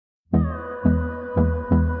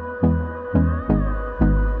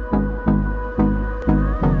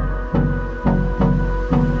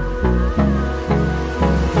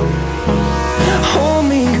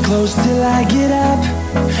close till I get up.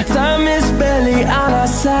 Time is barely on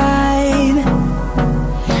our side.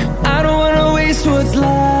 I don't wanna waste what's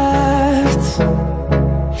left.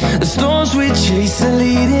 The storms we chase are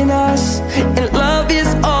leading us, and love is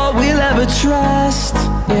all we'll ever trust.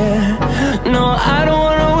 Yeah, no, I don't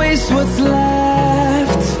wanna waste what's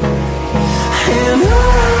left. And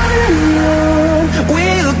on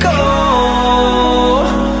we'll go,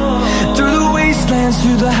 through the wastelands,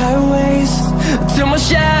 through the highways, till my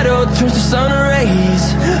shadow turns to sun rays.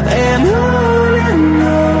 And on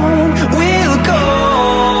we'll go,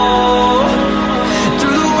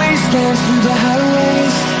 through the wastelands, through the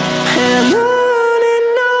highways, and on we'll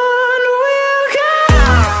go.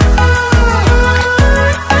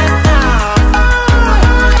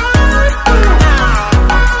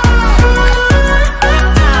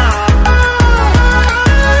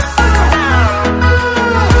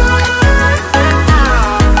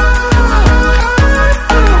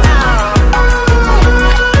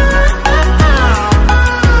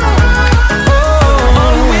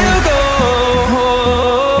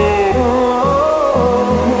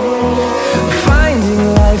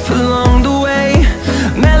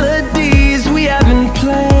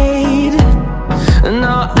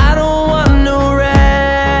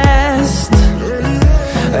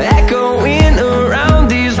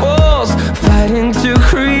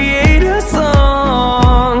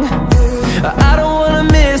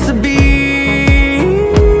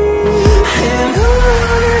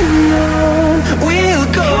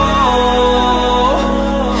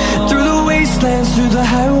 Through the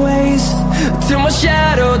highways, till my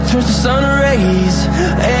shadow turns to sun rays.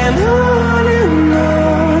 And on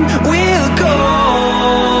we'll go,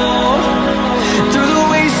 through the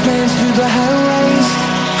wastelands, through the highways,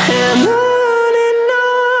 and on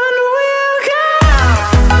we'll go.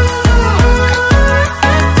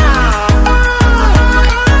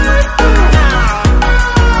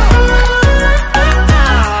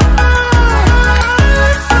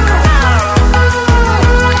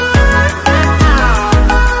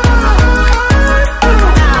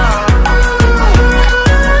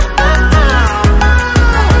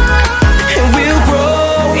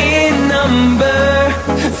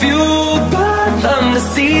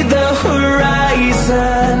 See the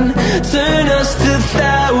horizon, turn us to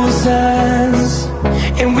thousands,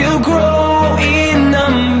 and we'll grow in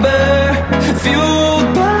number, fueled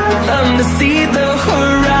by them to see the